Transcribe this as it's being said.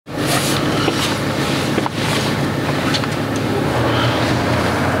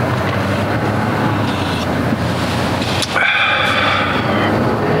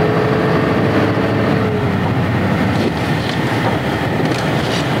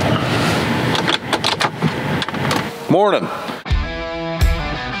Morning.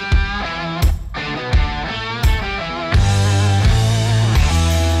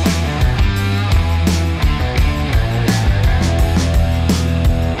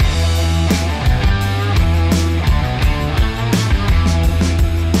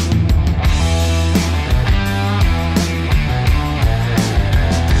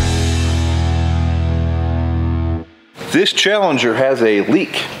 This Challenger has a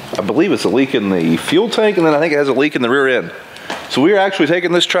leak. I believe it's a leak in the fuel tank, and then I think it has a leak in the rear end. So we are actually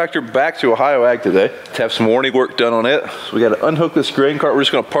taking this tractor back to Ohio Ag today to have some warranty work done on it. So we got to unhook this grain cart. We're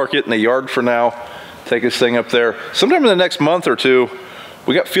just going to park it in the yard for now, take this thing up there. Sometime in the next month or two,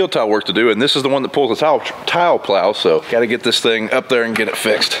 we got field tile work to do, and this is the one that pulls the tile plow, so got to get this thing up there and get it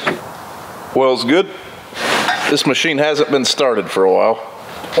fixed. Oil's good. This machine hasn't been started for a while.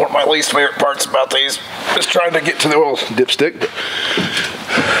 One of my least favorite parts about these is trying to get to the oil dipstick, but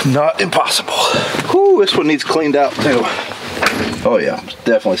not impossible. Whew, this one needs cleaned out too. Oh yeah, it's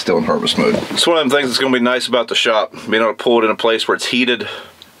definitely still in harvest mode. It's one of them things that's gonna be nice about the shop, being able to pull it in a place where it's heated,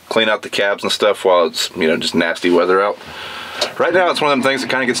 clean out the cabs and stuff while it's, you know, just nasty weather out. Right now, it's one of them things that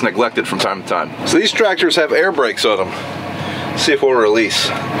kind of gets neglected from time to time. So these tractors have air brakes on them. Let's see if we'll release.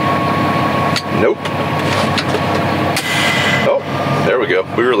 Nope. There we go,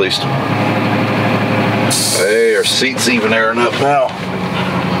 we released. Hey, our seat's even airing up now.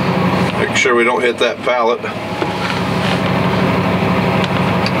 Make sure we don't hit that pallet.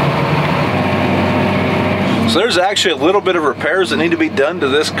 So there's actually a little bit of repairs that need to be done to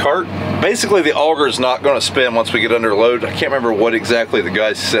this cart. Basically, the auger is not going to spin once we get under load. I can't remember what exactly the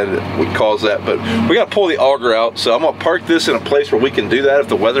guy said it would cause that, but we got to pull the auger out. So I'm going to park this in a place where we can do that if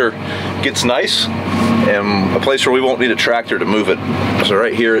the weather gets nice, and a place where we won't need a tractor to move it. So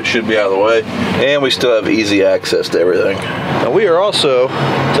right here, it should be out of the way. And we still have easy access to everything. Now we are also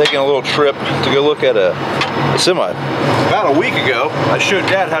taking a little trip to go look at a semi. About a week ago, I showed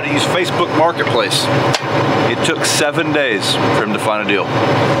Dad how to use Facebook Marketplace. It took 7 days for him to find a deal.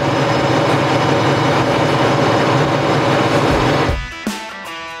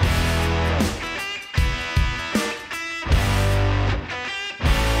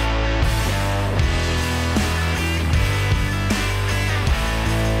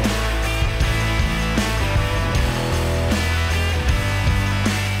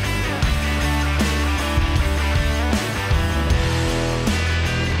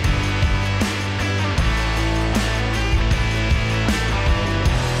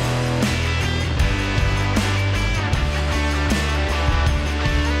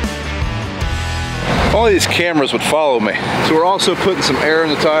 All these cameras would follow me. So we're also putting some air in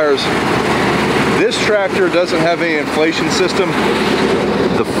the tires. This tractor doesn't have any inflation system.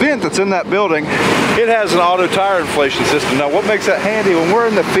 The vent that's in that building, it has an auto tire inflation system. Now what makes that handy, when we're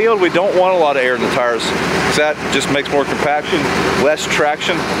in the field, we don't want a lot of air in the tires, because that just makes more compaction, less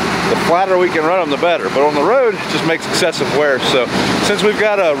traction. The flatter we can run them, the better. But on the road, it just makes excessive wear. So since we've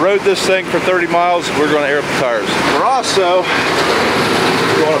got to road this thing for 30 miles, we're going to air up the tires. We're also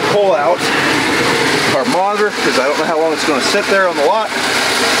going to pull out our monitor, because I don't know how long it's going to sit there on the lot,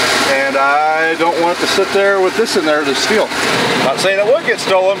 and I don't want it to sit there with this in there to steal. Not saying it would get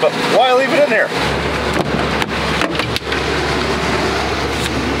stolen, but why leave it in here?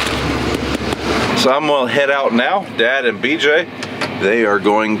 So I'm going to head out now. Dad and BJ, they are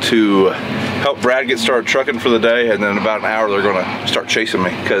going to help Brad get started trucking for the day, and then in about an hour they're going to start chasing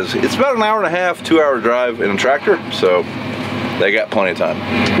me, because it's about an hour and a half, 2 hour drive in a tractor, so they got plenty of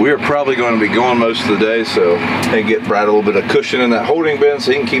time. We are probably going to be going most of the day, so they get Brad a little bit of cushion in that holding bin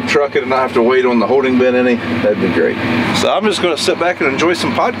so he can keep trucking and not have to wait on the holding bin any. That'd be great. So I'm just going to sit back and enjoy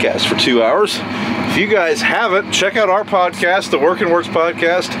some podcasts for 2 hours. If you guys haven't, check out our podcast, the Working Works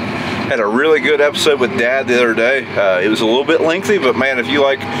podcast. Had a really good episode with Dad the other day. It was a little bit lengthy, but man, if you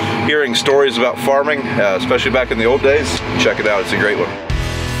like hearing stories about farming, especially back in the old days, check it out. It's a great one.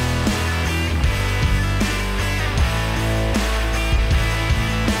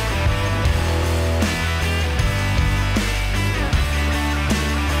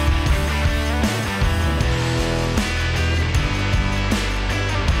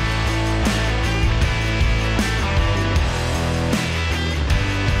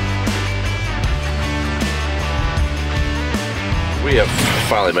 We have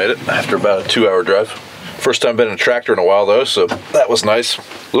finally made it after about a 2 hour drive. First time been in a tractor in a while though, so that was nice. A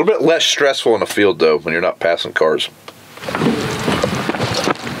little bit less stressful in the field though when you're not passing cars. Just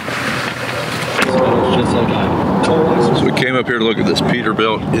like I. So we came up here to look at this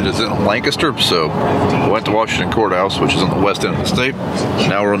Peterbilt. It is in Lancaster, so we went to Washington Courthouse, which is on the west end of the state.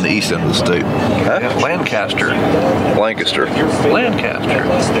 Now we're on the east end of the state. Huh? Lancaster. Lancaster. Lancaster.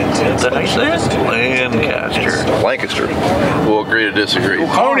 Is that how you say it? Lancaster. Lancaster. We'll agree to disagree.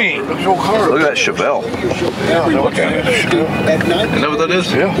 Pony! Look at that Chevelle. You know what that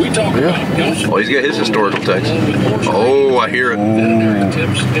is? Yeah. Well, he's got his historical text. Oh, I hear it.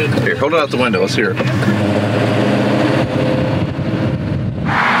 Here, hold it out the window. Let's hear it.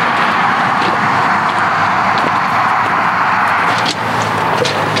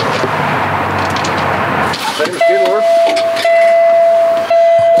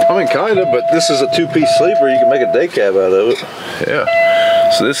 I mean, kind of, but this is a two-piece sleeper. You can make a day cab out of it. Yeah.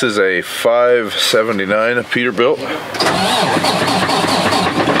 So this is a 579 Peterbilt.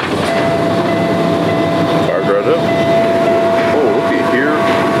 Fired right up. Oh, looky here.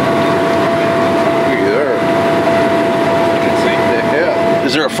 Looky there. You can see that. Yeah.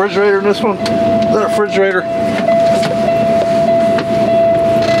 Is there a refrigerator in this one? Is that a refrigerator?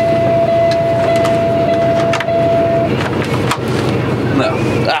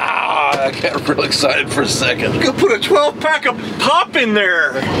 I got real excited for a second. You could put a 12-pack of pop in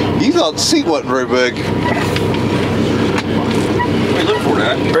there. You thought the seat wasn't very big. Hey, look for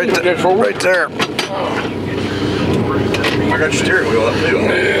that. Right there. I got your steering wheel up too.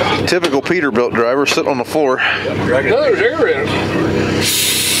 Yeah. Typical Peterbilt driver sitting on the floor. There's air in it.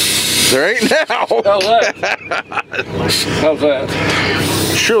 There ain't now. How's that? How's that?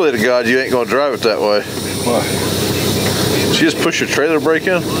 Surely to God you ain't gonna drive it that way. Why? Did you just push your trailer brake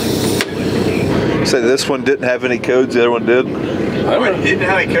in? Say this one didn't have any codes, the other one did? It didn't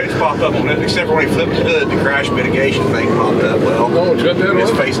have any codes popped up on it, except for when he flipped the hood, the crash mitigation thing popped up. Well,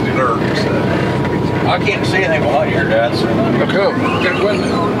 it's facing the dirt. So. I can't see anything behind here, Dad. How come? Look out the window.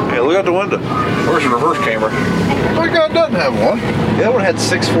 Yeah, look out the window. Where's the reverse camera? My God, doesn't have one. Yeah, that one had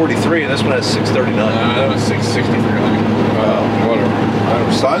 643 and this one has 639. That was 663.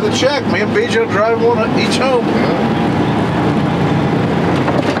 Whatever. Sign the check. Me and BJ will drive one each home.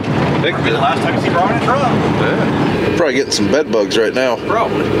 Could be the last time you see Brian in the truck. Yeah. Probably getting some bed bugs right now.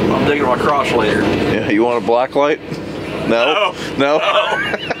 Probably. I'm digging my crotch later. Yeah, you want a black light? No.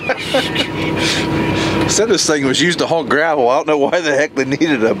 Said this thing was used to haul gravel. I don't know why the heck they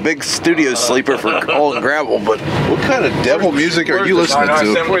needed a big studio sleeper for hauling gravel, but what kind of devil music are you listening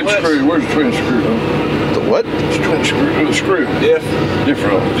to? Twin screw. Where's the twin screw? The what? Twin screw. The screw.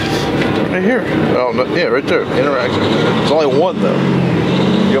 Different. Right here. Oh, no, yeah, right there. Interaction. It's only one though.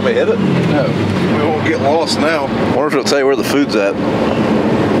 You want me to hit it? No. We won't get lost now. I wonder if it'll tell you where the food's at.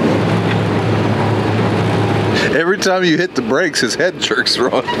 Every time you hit the brakes, his head jerks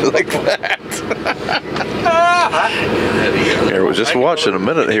wrong like that. Here, we'll just watch in a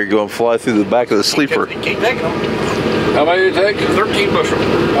minute here go and fly through the back of the sleeper. Keep taking them. How many did you take? 13 bushel.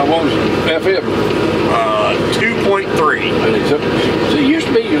 How much was it? FM? 2.3. So it used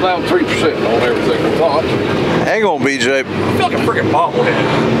to be you allowed 3% on everything, I thought. Hang on, BJ. I feel like a freaking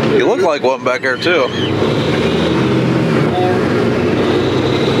bobblehead. You look like one back there, too. 4,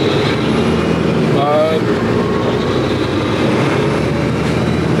 5,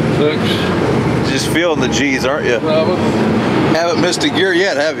 6. Just feeling the G's, aren't you? 7. Haven't missed a gear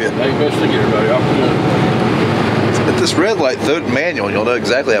yet, have you? Ain't missed a gear, buddy. I'm good. At this red light, though, manual, you'll know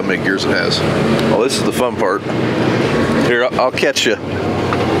exactly how many gears it has. Well, this is the fun part. Here, I'll catch you.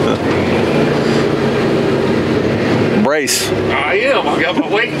 Brace. I am. I got my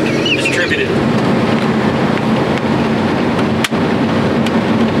weight distributed.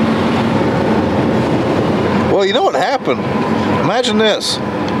 Well, you know what happened? Imagine this.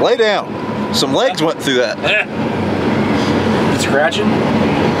 Lay down. Some legs went through that. It's scratching?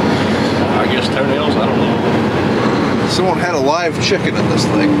 I guess toenails, I don't know. Someone had a live chicken in this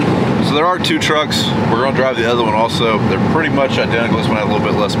thing. So there are two trucks. We're going to drive the other one also. They're pretty much identical. This one has a little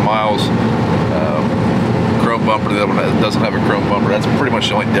bit less miles. Chrome bumper. The other one doesn't have a chrome bumper. That's pretty much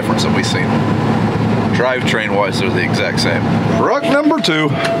the only difference that we've seen. Drivetrain wise, they're the exact same. Truck number 2.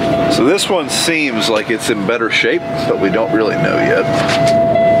 So this one seems like it's in better shape, but we don't really know yet.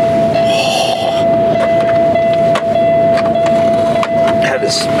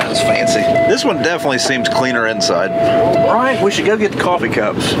 That is fancy. This one definitely seems cleaner inside. Brian, we should go get the coffee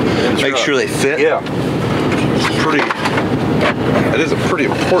cups. Make sure they fit. Yeah. That is a pretty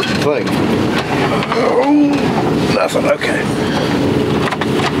important thing. Oh, nothing. Okay.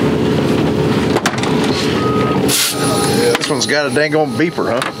 Yeah, this one's got a dang on beeper,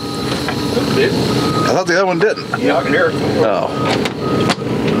 huh? I thought the other one didn't. Yeah, I can hear it. Oh.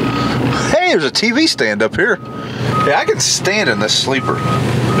 Hey, there's a TV stand up here. Yeah, I can stand in this sleeper.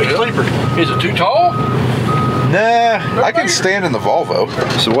 Big sleeper. Is it too tall? Nah, I can stand in the Volvo.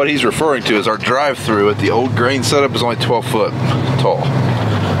 So what he's referring to is our drive-through at the old grain setup is only 12 foot tall.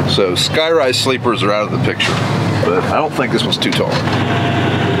 So skyrise sleepers are out of the picture. But I don't think this one's too tall.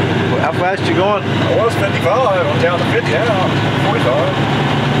 Well, how fast you going? I was 55. I'm down to 50 now. 45.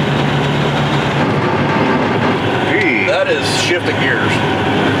 Gee. That is shifting gears.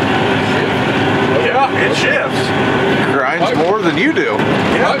 Yeah, it shifts. Grinds more than you do.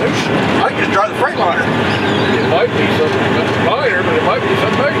 Yeah, I can just drive the Freightliner. It might be something minor, but it might be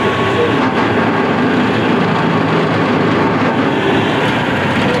something major.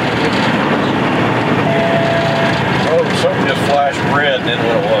 Something just flashed red and then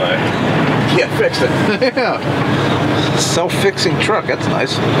went away. Yeah, fixed it. Yeah. Self-fixing truck, that's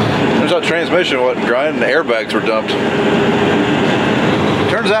nice. There's our transmission wasn't grinding, the airbags were dumped.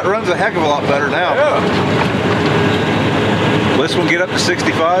 Turns out it runs a heck of a lot better now. Yeah. This one get up to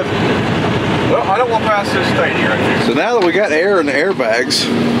 65. Well, I don't want to pass this stage right here. So now that we got air in the airbags,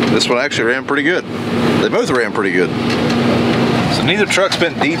 this one actually ran pretty good. They both ran pretty good. So neither truck's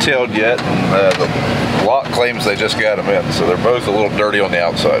been detailed yet. The lot claims they just got them in, so they're both a little dirty on the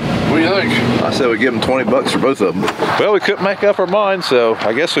outside. What do you think? I said we give them 20 bucks for both of them. Well, we couldn't make up our mind, so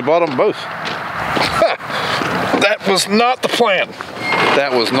I guess we bought them both. That was not the plan.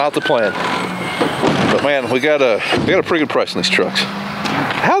 That was not the plan. But man, we got a pretty good price on these trucks.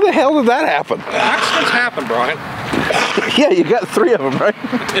 How the hell did that happen? Accidents happen, Brian. Yeah, you got 3 of them, right?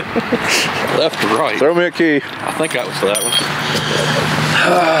 Left to right. Throw me a key. I think that was that one.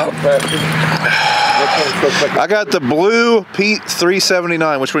 I got the blue Pete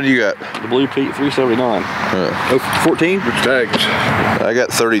 379. Which one do you got? The blue Pete 379. 14? Which tags? I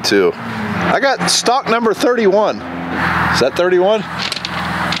got 32. I got stock number 31. Is that 31?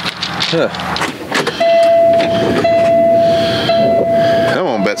 Huh. Come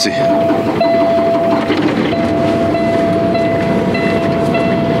on, Betsy.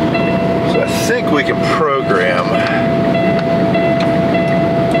 So I think we can program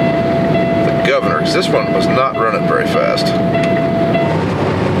the governor, because this one was not running very fast.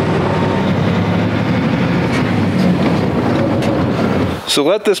 So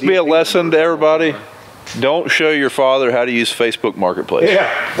let this be a lesson to everybody. Don't show your father how to use Facebook Marketplace. Yeah.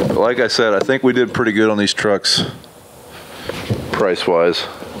 But like I said, I think we did pretty good on these trucks, price-wise.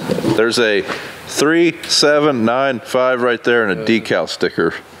 There's a 3795 right there and a decal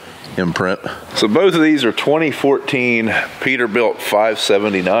sticker imprint. So both of these are 2014 Peterbilt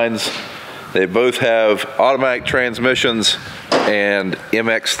 579s. They both have automatic transmissions and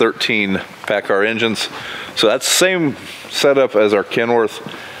MX-13 PACCAR engines. So that's the same setup as our Kenworth,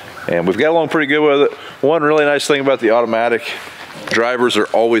 and we've got along pretty good with it. One really nice thing about the automatic, drivers are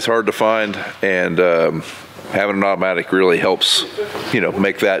always hard to find, and having an automatic really helps, you know,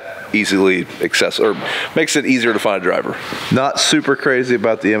 make that easily accessible, or makes it easier to find a driver. Not super crazy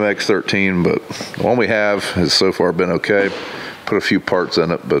about the MX-13, but the one we have has so far been okay. Put a few parts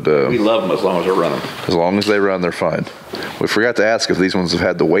in it, but We love them as long as they're running. as long as they run, they're fine. We forgot to ask if these ones have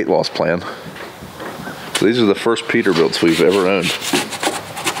had the weight loss plan. So these are the first Peterbilts we've ever owned.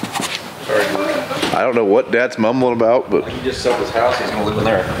 I don't know what Dad's mumbling about, but He just sold his house, he's gonna live in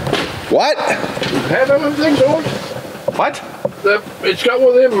there. what? Have them things on? What? It's got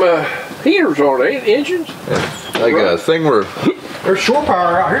one of them heaters on it, engines. Like a thing where There's shore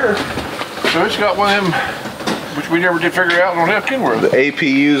power out here. So it's got one of them, which we never did figure out on that Kenworth. the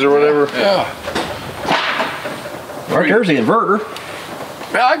APUs or whatever. Yeah. Right there's the inverter.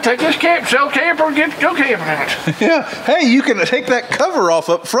 Well, I can take this sell camper and go camping in it. Yeah. Hey, you can take that cover off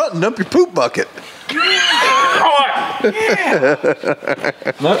up front and dump your poop bucket.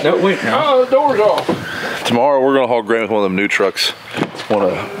 No, wait now. Oh, the door's off. Tomorrow we're gonna haul grain with one of them new trucks.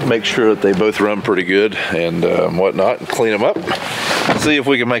 Want to make sure that they both run pretty good and whatnot, and clean them up. See if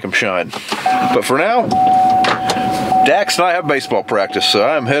we can make them shine. But for now, Dax and I have baseball practice, so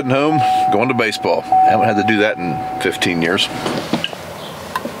I'm heading home, going to baseball. Haven't had to do that in 15 years.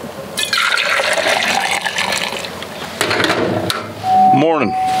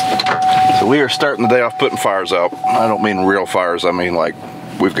 Morning. So we are starting the day off putting fires out. I don't mean real fires, I mean like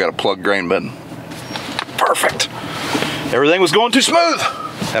we've got a plug grain bin. Perfect. Everything was going too smooth.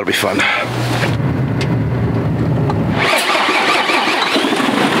 That'll be fun.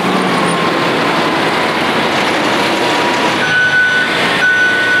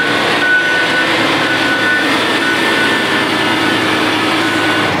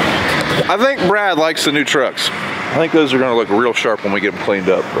 I think Brad likes the new trucks. I think those are going to look real sharp when we get them cleaned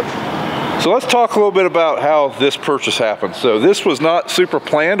up. So let's talk a little bit about how this purchase happened. So this was not super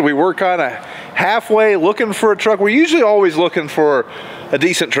planned. We were kind of halfway looking for a truck. We're usually always looking for a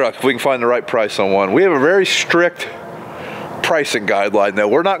decent truck if we can find the right price on one. We have a very strict pricing guideline though.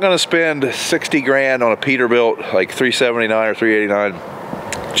 We're not going to spend 60 grand on a Peterbilt like 379 or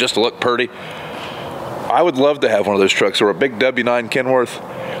 389 just to look pretty. I would love to have one of those trucks, or a big W9 Kenworth.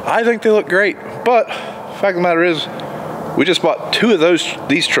 I think they look great, but the fact of the matter is, we just bought two of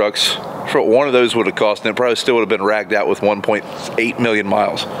these trucks for what one of those would have cost, and it probably still would have been ragged out with 1.8 million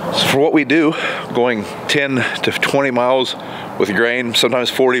miles. So for what we do, going 10 to 20 miles with grain, sometimes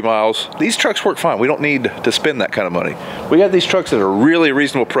 40 miles, these trucks work fine. We don't need to spend that kind of money. We got these trucks at a really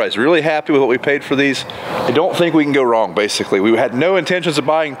reasonable price. Really happy with what we paid for these. I don't think we can go wrong, basically. We had no intentions of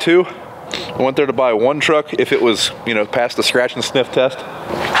buying two. I went there to buy one truck if it was, you know, past the scratch and sniff test.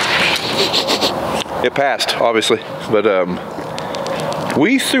 It passed, obviously, but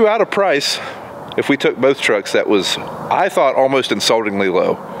we threw out a price if we took both trucks that was, I thought, almost insultingly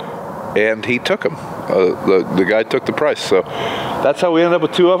low, and he took them. The guy took the price, so that's how we ended up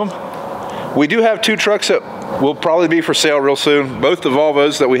with two of them. We do have two trucks that will probably be for sale real soon. Both the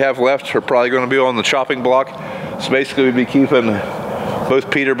Volvos that we have left are probably going to be on the chopping block, so basically we'd be keeping both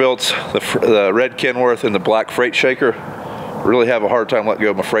Peterbilts, the red Kenworth and the black Freight Shaker. Really have a hard time letting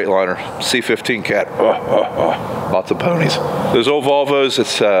go of my Freightliner. C15 Cat, lots of ponies. Those old Volvos,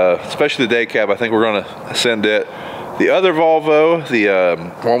 it's especially the day cab, I think we're gonna send it. The other Volvo, the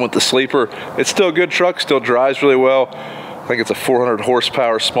one with the sleeper, it's still a good truck, still drives really well. I think it's a 400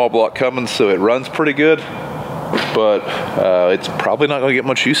 horsepower small block Cummins, so it runs pretty good, but it's probably not gonna get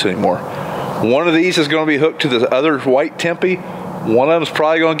much use anymore. One of these is gonna be hooked to the other white Tempe. One of them is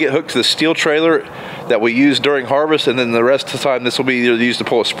probably going to get hooked to the steel trailer that we use during harvest, and then the rest of the time this will be either used to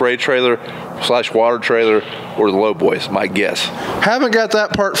pull a spray trailer / water trailer or the low boys, my guess. Haven't got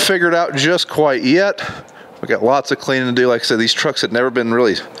that part figured out just quite yet. We got lots of cleaning to do. Like I said, these trucks had never been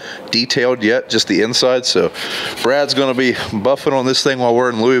really detailed yet, just the inside. So Brad's going to be buffing on this thing while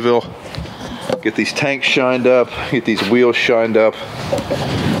we're in Louisville. Get these tanks shined up, get these wheels shined up.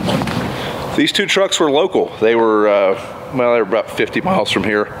 These two trucks were local. They were well, they're about 50 miles from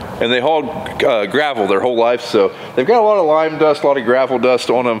here, and they hauled gravel their whole life, so they've got a lot of lime dust, a lot of gravel dust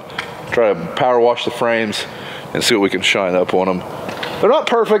on them. Try to power wash the frames and see what we can shine up on them. They're not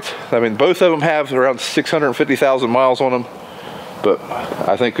perfect. I mean, both of them have around 650,000 miles on them, but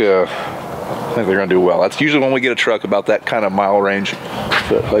I think they're gonna do well. That's usually when we get a truck about that kind of mile range.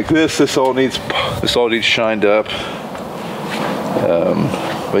 But like this all needs shined up.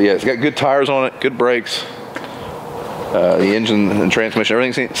 But yeah, it's got good tires on it, good brakes. The engine and transmission,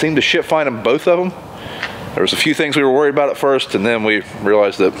 everything seemed to ship fine on both of them. There was a few things we were worried about at first, and then we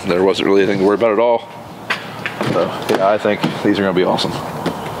realized that there wasn't really anything to worry about at all. So yeah, I think these are gonna be awesome.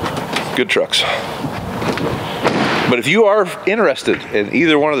 Good trucks. But if you are interested in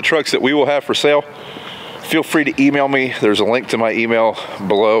either one of the trucks that we will have for sale, feel free to email me. There's a link to my email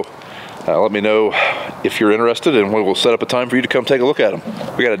below. Let me know if you're interested, and we will set up a time for you to come take a look at them.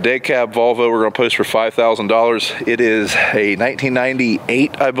 We got a day cab Volvo we're going to post for $5,000. It is a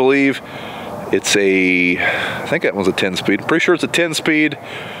 1998, I believe. It's I think that one's a 10-speed. Pretty sure it's a 10-speed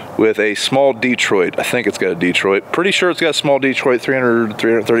with a small Detroit. I think it's got a Detroit. Pretty sure it's got a small Detroit,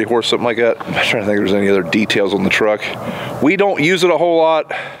 330 horse, something like that. I'm trying to think if there's any other details on the truck. We don't use it a whole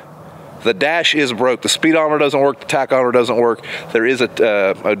lot. The dash is broke. The speedometer doesn't work. The tachometer doesn't work. There is a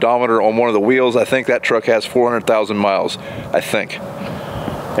odometer on one of the wheels. I think that truck has 400,000 miles, I think.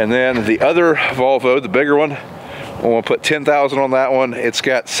 And then the other Volvo, the bigger one, we'll put 10,000 on that one. It's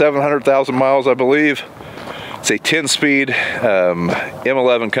got 700,000 miles, I believe. It's a 10-speed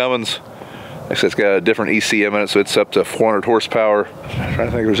M11 Cummins. Like I said, it's got a different ECM in it, so it's up to 400 horsepower. I'm trying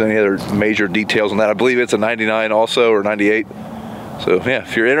to think if there's any other major details on that. I believe it's a 99 also, or 98. So yeah,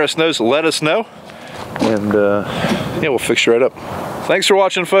 if you're interested in those, let us know, and yeah, we'll fix you right up. Thanks for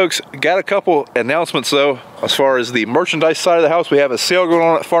watching, folks. Got a couple announcements though. As far as the merchandise side of the house, we have a sale going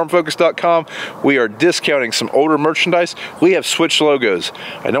on at farmfocus.com. We are discounting some older merchandise. We have switched logos.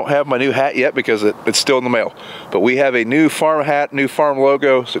 I don't have my new hat yet because it's still in the mail, but we have a new farm hat, new farm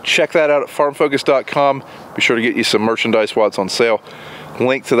logo, so check that out at farmfocus.com. Be sure to get you some merchandise while it's on sale.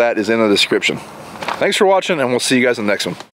 Link to that is in the description. Thanks for watching, and we'll see you guys in the next one.